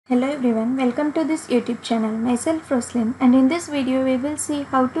Hello everyone, welcome to this YouTube channel. Myself Roslyn, and in this video we will see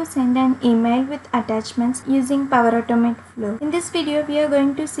how to send an email with attachments using Power Automate Flow. In this video we are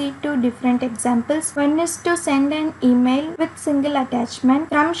going to see two different examples. One is to send an email with single attachment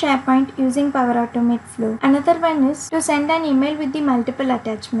from SharePoint using Power Automate Flow. Another one is to send an email with the multiple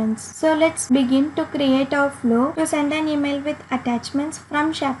attachments. So let's begin to create our flow to send an email with attachments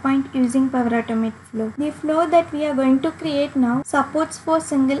from SharePoint using Power Automate Flow. The flow that we are going to create now supports for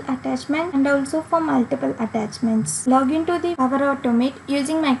single attachment and also for multiple attachments. Log into the Power Automate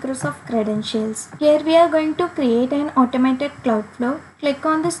using Microsoft credentials. Here we are going to create an automated cloud flow. Click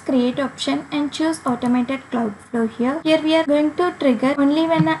on this create option and choose automated cloud flow here. Here we are going to trigger only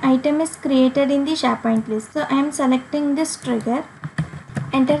when an item is created in the SharePoint list. So I am selecting this trigger.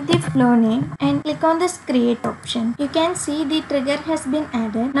 Enter the flow name and click on this create option. You can see the trigger has been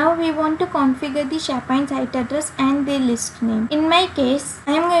added. Now we want to configure the SharePoint site address and the list name. In my case,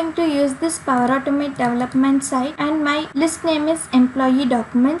 I am going to use this Power Automate development site and my list name is employee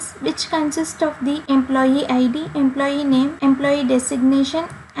documents, which consists of the employee ID, employee name, employee designation,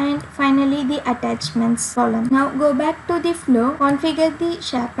 and finally the attachments column. Now go back to the flow, configure the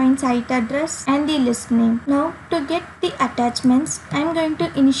SharePoint site address and the list name. Now to get the attachments, I am going to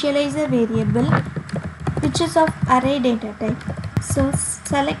initialize a variable which is of array data type. So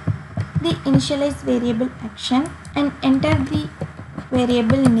select the initialize variable action and enter the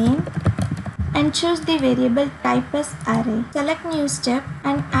variable name and choose the variable type as array. Select new step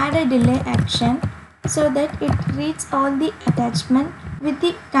and add a delay action so that it reads all the attachment with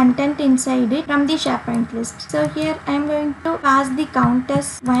the content inside it from the SharePoint list. So here I am going to pass the count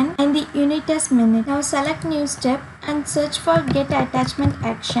as 1 and the unit as minute. Now select new step and search for get attachment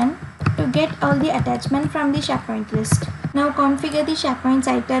action to get all the attachment from the SharePoint list. Now configure the SharePoint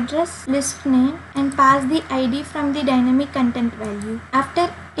site address, list name and pass the ID from the dynamic content value.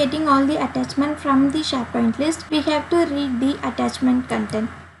 After getting all the attachment from the SharePoint list, we have to read the attachment content.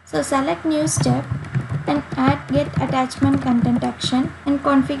 So select new step and add get attachment content action and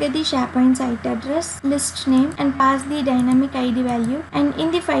configure the SharePoint site address, list name and pass the dynamic ID value, and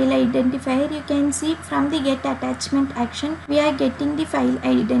in the file identifier you can see from the get attachment action we are getting the file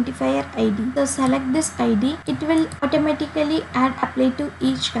identifier ID. So select this ID, it will automatically add apply to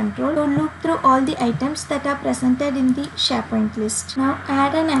each control to loop through all the items that are presented in the SharePoint list. Now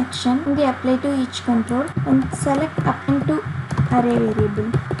add an action in the apply to each control and select append to array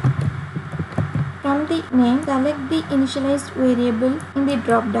variable. From the name, select the initialized variable in the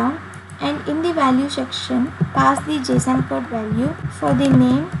drop down and in the value section pass the JSON code value for the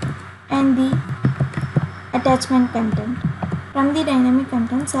name and the attachment content. From the dynamic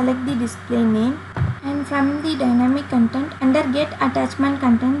content, select the display name and from the dynamic content under get attachment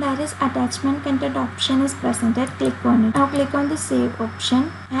content there is attachment content option is presented. Click on it. Now click on the save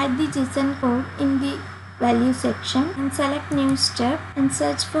option, add the JSON code in the value section and select new step and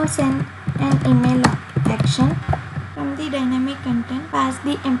search for send an email action. From the dynamic content pass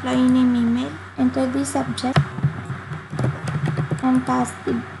the employee name email, enter the subject and pass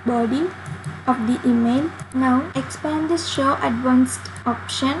the body of the email. Now expand this show advanced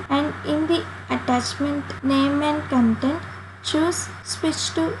option and in the attachment name and content choose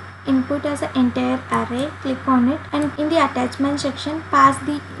switch to input as an entire array. Click on it and in the attachment section pass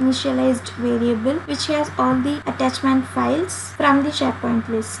the initialized variable which has all the attachment files from the SharePoint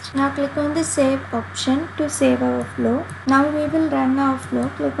list. Now click on the save option to save our flow. Now we will run our flow.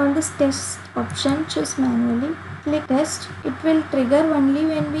 Click on this test option, choose manually, click test. It will trigger only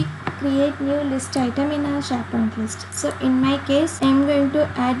when we create new list item in our SharePoint list. So in my case I am going to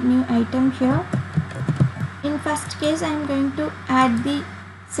add new item here. In first case I am going to add the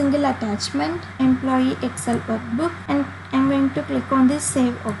single attachment employee Excel workbook and I'm going to click on this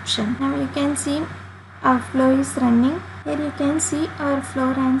save option. Now you can see our flow is running. Here you can see our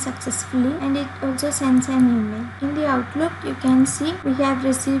flow ran successfully and it also sends an email. In the Outlook you can see we have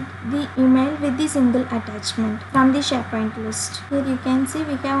received the email with the single attachment from the SharePoint list. Here you can see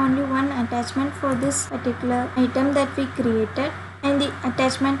we have only one attachment for this particular item that we created and the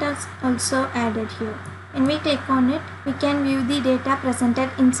attachment is also added here. When we click on it, we can view the data presented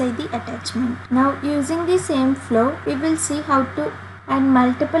inside the attachment. Now using the same flow, we will see how to add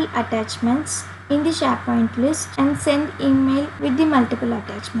multiple attachments in the SharePoint list and send email with the multiple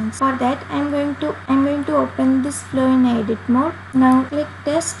attachments. For that, I'm going to open this flow in edit mode. Now click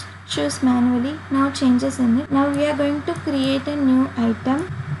test, choose manually. Now changes in it. Now we are going to create a new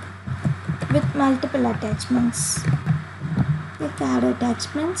item with multiple attachments. Click add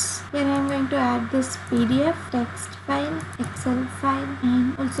attachments. Here I am going to add this PDF, text file, Excel file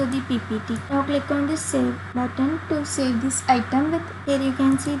and also the PPT. Now click on this save button to save this item with. Here you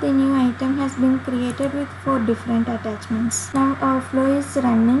can see the new item has been created with 4 different attachments. Now our flow is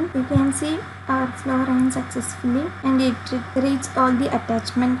running. You can see our flow ran successfully and it reads all the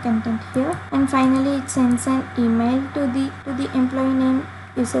attachment content here, and finally it sends an email to the employee name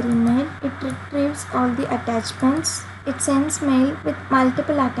user email. It retrieves all the attachments. It sends mail with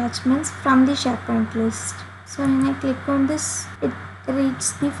multiple attachments from the SharePoint list. So when I click on this, it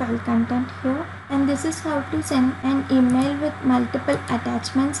reads the file content here, and this is how to send an email with multiple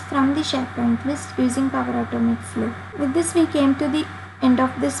attachments from the SharePoint list using Power Automate Flow. With this we came to the end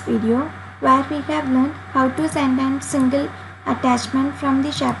of this video, where we have learned how to send a single attachment from the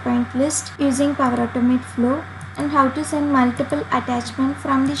SharePoint list using Power Automate Flow, and how to send multiple attachments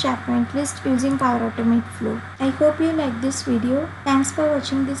from the SharePoint list using Power Automate Flow. I hope you like this video. Thanks for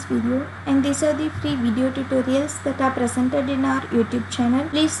watching this video, and these are the free video tutorials that are presented in our YouTube channel.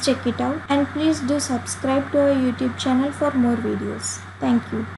 Please check it out and please do subscribe to our YouTube channel for more videos. Thank you.